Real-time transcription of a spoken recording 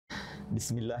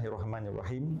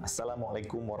Bismillahirrahmanirrahim.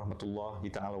 Assalamualaikum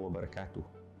warahmatullahi ta'ala wabarakatuh.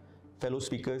 Fellow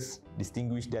speakers,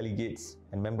 distinguished delegates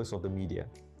and members of the media.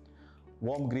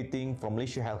 Warm greeting from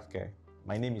Malaysia Healthcare.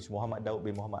 My name is Daud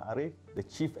bin Muhammad Arif, the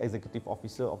Chief Executive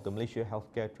Officer of the Malaysia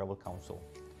Healthcare Travel Council.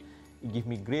 It gives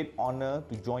me great honor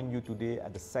to join you today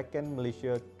at the second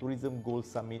Malaysia Tourism Gold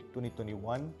Summit 2021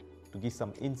 to give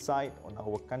some insight on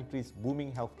our country's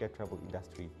booming healthcare travel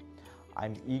industry.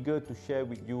 I'm eager to share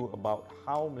with you about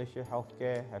how Malaysia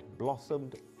Healthcare have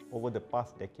blossomed over the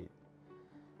past decade.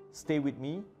 Stay with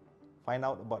me, find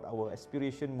out about our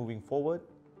aspiration moving forward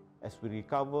as we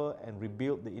recover and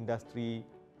rebuild the industry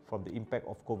from the impact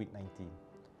of COVID-19.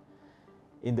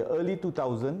 In the early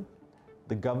 2000s,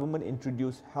 the government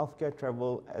introduced healthcare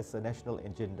travel as a national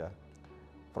agenda.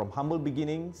 From humble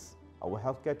beginnings, our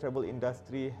healthcare travel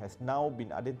industry has now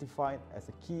been identified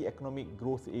as a key economic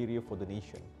growth area for the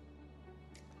nation.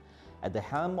 At the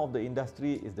helm of the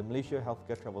industry is the Malaysia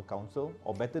Healthcare Travel Council,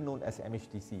 or better known as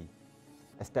MHTC.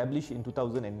 Established in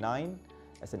 2009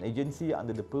 as an agency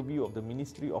under the purview of the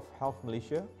Ministry of Health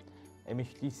Malaysia,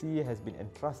 MHTC has been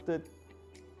entrusted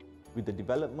with the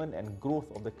development and growth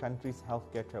of the country's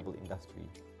healthcare travel industry.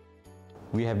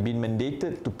 We have been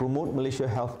mandated to promote Malaysia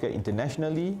healthcare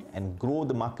internationally and grow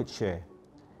the market share.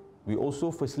 We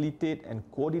also facilitate and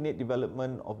coordinate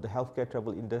development of the healthcare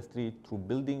travel industry through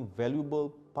building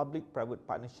valuable public-private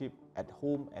partnership at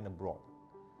home and abroad.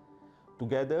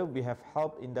 Together, we have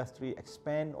helped industry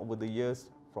expand over the years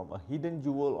from a hidden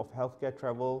jewel of healthcare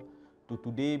travel to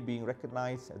today being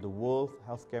recognized as the world's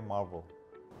healthcare marvel.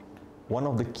 One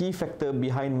of the key factors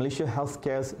behind Malaysia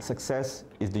Healthcare's success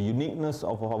is the uniqueness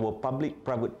of our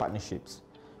public-private partnerships,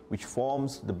 which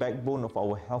forms the backbone of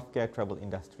our healthcare travel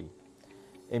industry.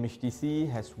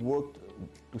 MHTC has worked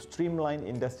to streamline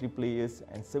industry players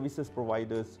and services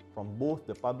providers from both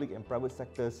the public and private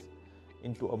sectors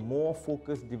into a more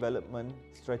focused development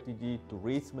strategy to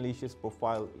raise Malaysia's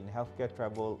profile in healthcare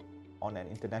travel on an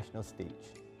international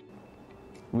stage.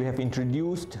 We have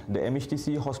introduced the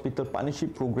MHTC Hospital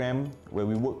Partnership Program, where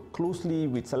we work closely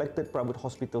with selected private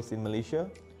hospitals in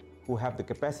Malaysia who have the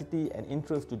capacity and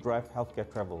interest to drive healthcare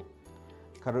travel.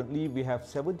 Currently, we have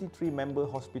 73 member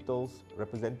hospitals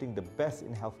representing the best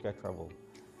in healthcare travel.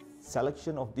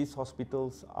 Selection of these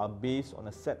hospitals are based on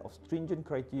a set of stringent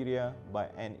criteria by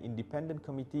an independent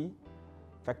committee,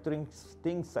 factoring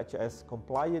things such as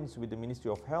compliance with the Ministry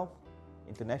of Health,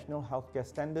 international healthcare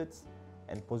standards,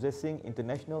 and possessing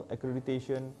international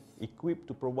accreditation equipped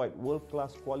to provide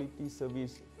world-class quality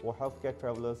service for healthcare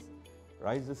travelers,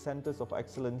 riser centers of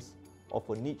excellence,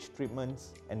 offer niche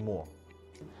treatments, and more.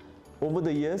 Over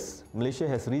the years, Malaysia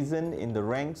has risen in the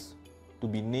ranks to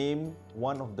be named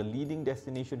one of the leading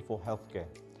destinations for healthcare.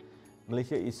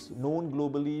 Malaysia is known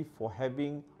globally for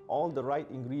having all the right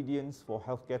ingredients for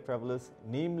healthcare travelers,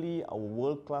 namely our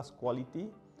world-class quality,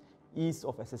 ease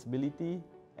of accessibility,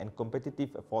 and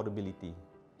competitive affordability.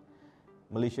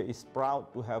 Malaysia is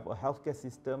proud to have a healthcare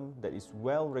system that is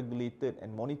well regulated and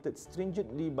monitored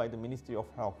stringently by the Ministry of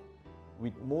Health,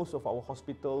 with most of our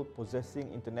hospitals possessing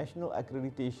international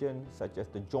accreditation such as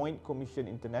the Joint Commission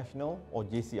International or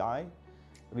JCI,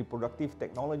 Reproductive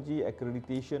Technology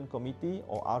Accreditation Committee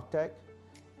or RTAC,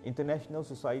 International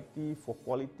Society for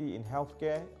Quality in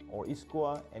Healthcare or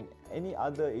ISQA, and any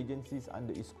other agencies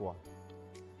under ISQA.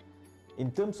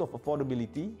 In terms of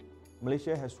affordability,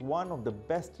 Malaysia has one of the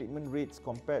best treatment rates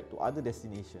compared to other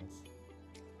destinations.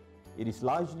 It is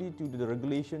largely due to the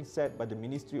regulations set by the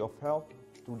Ministry of Health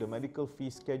through the medical fee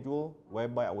schedule,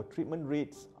 whereby our treatment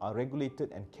rates are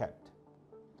regulated and capped.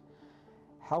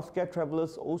 Healthcare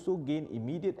travellers also gain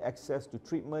immediate access to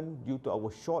treatment due to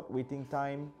our short waiting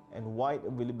time and wide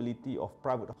availability of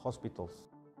private hospitals.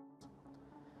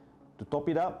 To top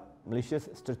it up, Malaysia's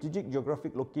strategic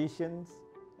geographic locations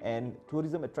and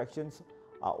tourism attractions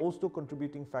are also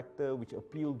contributing factors which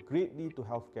appeal greatly to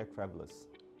healthcare travellers.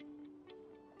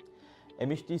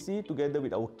 MHTC, together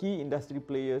with our key industry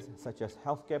players such as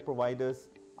healthcare providers,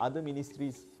 other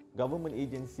ministries, government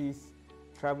agencies,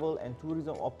 travel and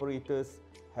tourism operators,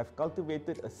 have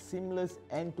cultivated a seamless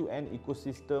end-to-end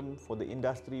ecosystem for the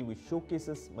industry which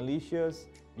showcases Malaysia's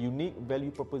unique value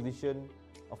proposition,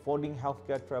 affording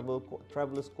healthcare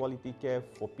travellers quality care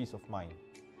for peace of mind.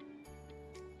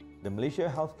 The Malaysia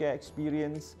healthcare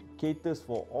experience caters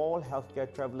for all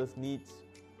healthcare travellers' needs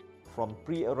from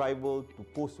pre-arrival to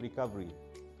post-recovery.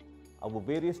 Our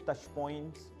various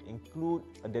touchpoints include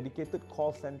a dedicated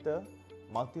call center,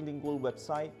 multilingual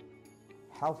website,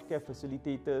 healthcare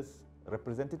facilitators,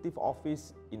 representative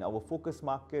office in our focus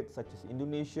markets such as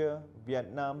Indonesia,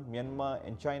 Vietnam, Myanmar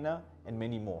and China, and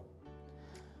many more.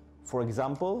 For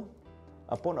example,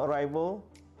 upon arrival,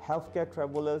 healthcare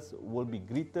travelers will be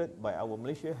greeted by our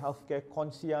Malaysia Healthcare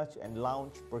Concierge and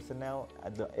Lounge personnel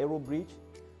at the Aero Bridge,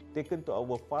 taken to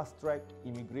our fast-track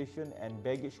immigration and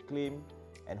baggage claim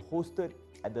and hosted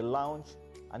at the lounge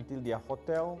until their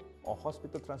hotel or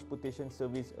hospital transportation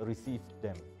service receives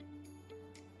them.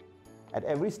 At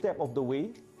every step of the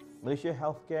way, Malaysia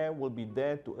Healthcare will be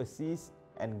there to assist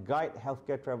and guide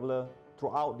healthcare travelers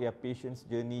throughout their patient's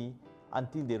journey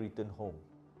until they return home.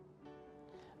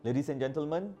 Ladies and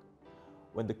gentlemen,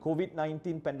 when the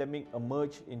COVID-19 pandemic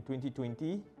emerged in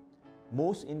 2020,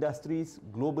 most industries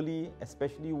globally,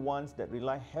 especially ones that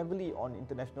rely heavily on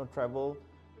international travel,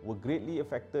 were greatly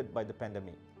affected by the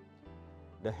pandemic.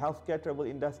 The healthcare travel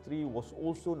industry was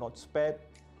also not spared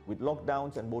with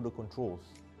lockdowns and border controls.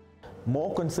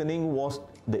 More concerning was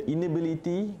the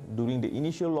inability during the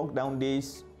initial lockdown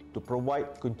days to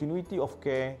provide continuity of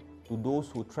care to those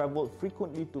who travelled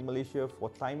frequently to Malaysia for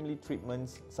timely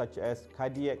treatments such as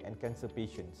cardiac and cancer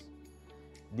patients.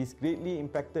 This greatly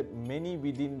impacted many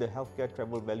within the healthcare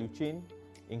travel value chain,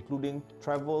 including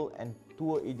travel and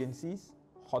tour agencies,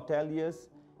 hoteliers,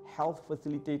 health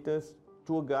facilitators,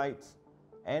 tour guides,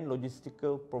 and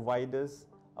logistical providers,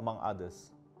 among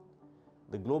others.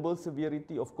 The global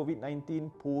severity of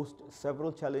COVID-19 posed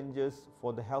several challenges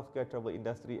for the healthcare travel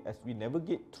industry as we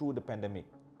navigate through the pandemic.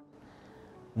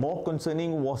 More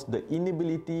concerning was the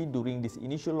inability during these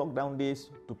initial lockdown days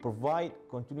to provide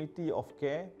continuity of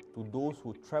care to those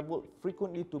who travelled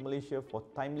frequently to Malaysia for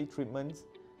timely treatments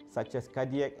such as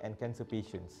cardiac and cancer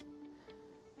patients.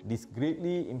 This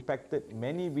greatly impacted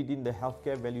many within the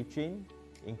healthcare value chain,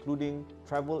 including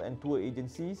travel and tour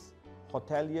agencies,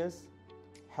 hoteliers,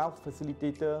 health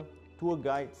facilitator, tour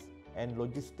guides, and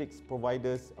logistics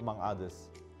providers, among others.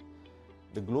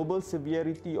 The global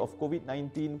severity of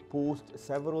COVID-19 posed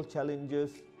several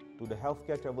challenges to the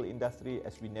healthcare travel industry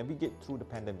as we navigate through the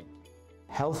pandemic.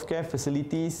 Healthcare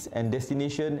facilities and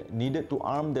destinations needed to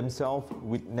arm themselves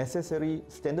with necessary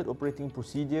standard operating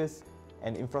procedures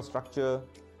and infrastructure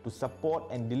to support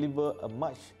and deliver a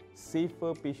much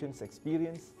safer patient's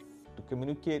experience, to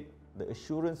communicate the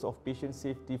assurance of patient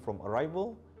safety from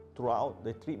arrival, throughout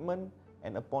the treatment,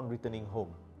 and upon returning home.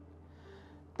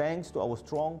 Thanks to our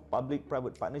strong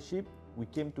public-private partnership, we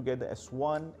came together as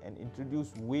one and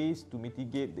introduced ways to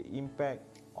mitigate the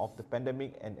impact of the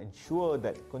pandemic and ensure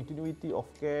that continuity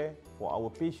of care for our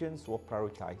patients were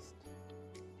prioritized.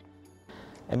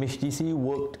 MHTC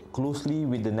worked closely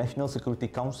with the National Security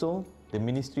Council, the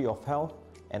Ministry of Health,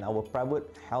 and our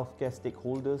private healthcare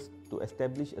stakeholders to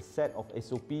establish a set of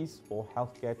SOPs for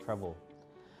healthcare travel.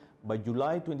 By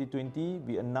July 2020,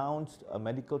 we announced a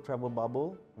medical travel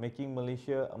bubble, making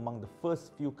Malaysia among the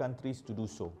first few countries to do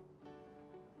so.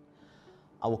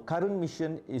 Our current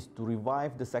mission is to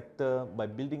revive the sector by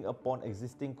building upon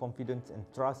existing confidence and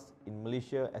trust in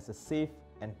Malaysia as a safe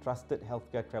and trusted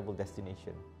healthcare travel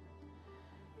destination.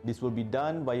 This will be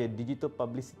done via digital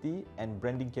publicity and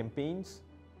branding campaigns,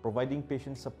 providing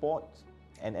patient support,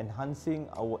 and enhancing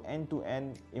our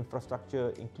end-to-end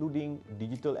infrastructure, including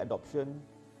digital adoption,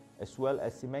 as well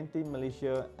as cementing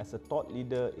Malaysia as a thought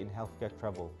leader in healthcare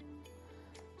travel.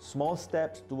 Small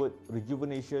steps toward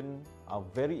rejuvenation are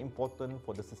very important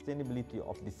for the sustainability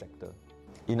of this sector.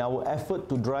 In our effort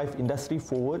to drive industry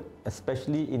forward,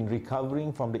 especially in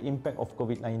recovering from the impact of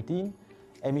COVID-19,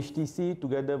 MHTC,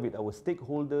 together with our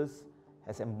stakeholders,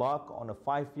 has embarked on a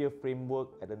 5-year framework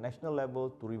at the national level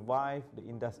to revive the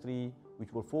industry,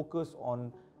 which will focus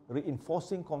on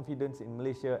reinforcing confidence in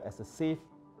Malaysia as a safe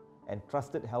and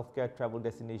trusted healthcare travel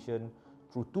destination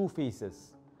through 2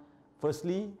 phases.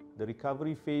 Firstly, the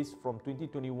recovery phase from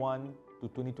 2021 to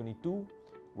 2022,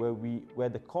 where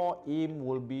the core aim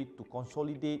will be to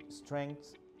consolidate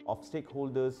strengths of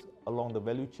stakeholders along the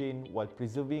value chain while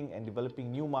preserving and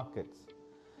developing new markets.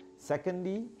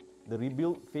 Secondly, the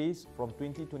rebuild phase from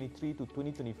 2023 to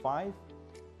 2025,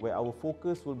 where our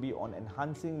focus will be on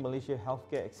enhancing Malaysia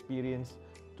healthcare experience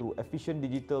through efficient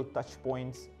digital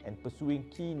touchpoints and pursuing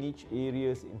key niche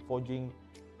areas in forging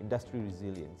industry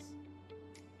resilience.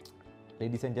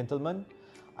 Ladies and gentlemen,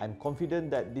 I'm confident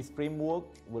that this framework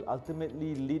will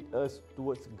ultimately lead us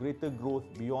towards greater growth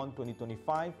beyond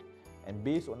 2025, and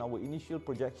based on our initial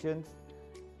projections,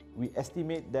 we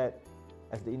estimate that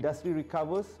as the industry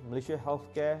recovers, Malaysia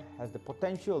Healthcare has the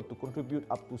potential to contribute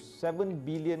up to 7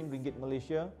 billion ringgit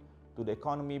Malaysia to the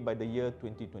economy by the year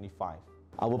 2025.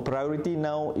 Our priority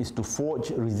now is to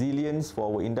forge resilience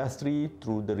for our industry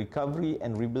through the recovery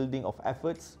and rebuilding of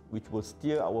efforts, which will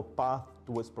steer our path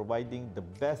towards providing the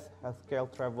best healthcare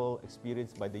travel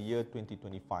experience by the year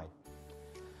 2025.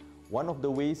 One of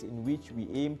the ways in which we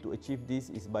aim to achieve this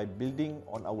is by building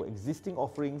on our existing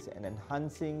offerings and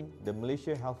enhancing the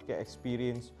Malaysia healthcare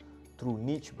experience through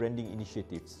niche branding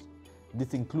initiatives.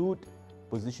 This include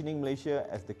positioning Malaysia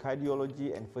as the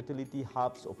cardiology and fertility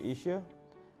hubs of Asia,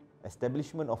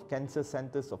 establishment of cancer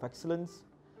centers of excellence,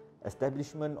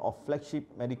 establishment of flagship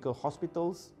medical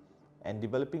hospitals, and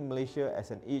developing Malaysia as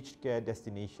an aged care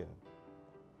destination.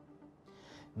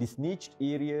 These niche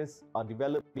areas are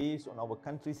developed based on our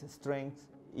country's strengths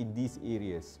in these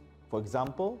areas. For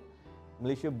example,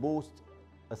 Malaysia boasts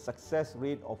a success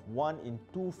rate of 1 in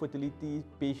 2 fertility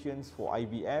patients for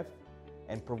IVF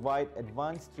and provide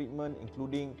advanced treatment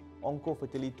including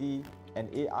oncofertility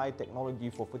and AI technology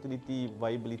for fertility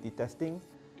viability testing,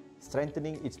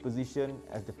 strengthening its position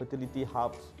as the fertility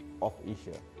hubs of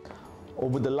Asia.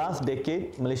 Over the last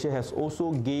decade, Malaysia has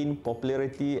also gained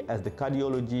popularity as the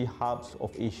cardiology hubs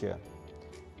of Asia.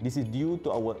 This is due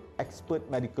to our expert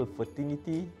medical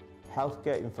fertility,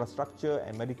 healthcare infrastructure,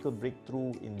 and medical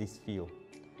breakthrough in this field.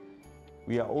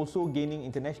 We are also gaining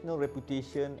international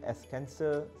reputation as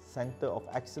Cancer Center of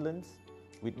Excellence,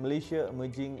 with Malaysia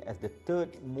emerging as the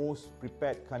 3rd most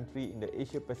prepared country in the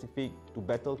Asia-Pacific to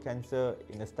battle cancer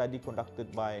in a study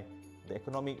conducted by the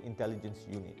Economic Intelligence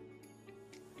Unit.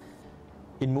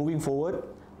 In moving forward,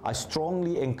 I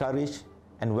strongly encourage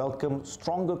and welcome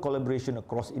stronger collaboration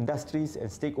across industries and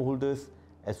stakeholders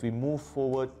as we move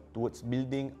forward towards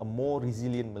building a more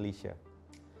resilient Malaysia.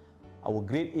 Our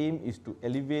great aim is to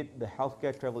elevate the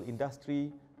healthcare travel industry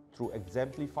through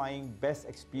exemplifying best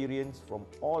experience from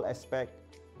all aspects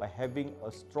by having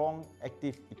a strong,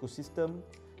 active ecosystem,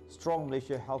 strong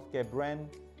Malaysia healthcare brand,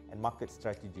 and market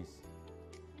strategies.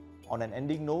 On an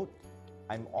ending note,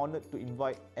 I'm honored to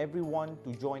invite everyone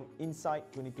to join Insight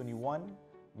 2021,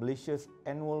 Malaysia's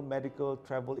annual medical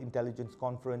travel intelligence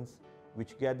conference,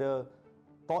 which gather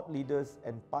thought leaders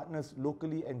and partners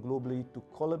locally and globally to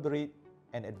collaborate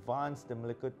and advance the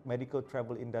medical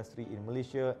travel industry in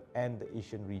Malaysia and the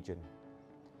Asian region.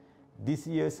 This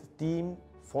year's theme,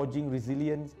 Forging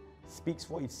Resilience, speaks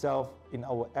for itself in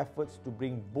our efforts to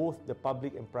bring both the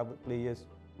public and private players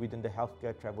within the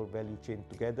healthcare travel value chain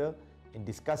together in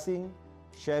discussing,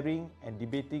 sharing, and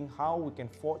debating how we can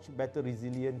forge better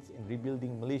resilience in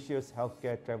rebuilding Malaysia's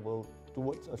healthcare travel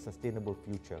towards a sustainable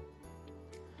future.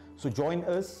 So join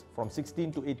us from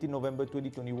 16 to 18 November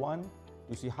 2021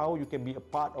 to see how you can be a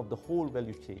part of the whole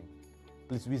value chain.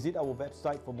 Please visit our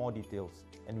website for more details.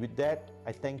 And with that,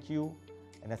 I thank you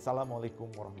and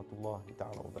Assalamualaikum warahmatullahi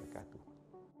wabarakatuh.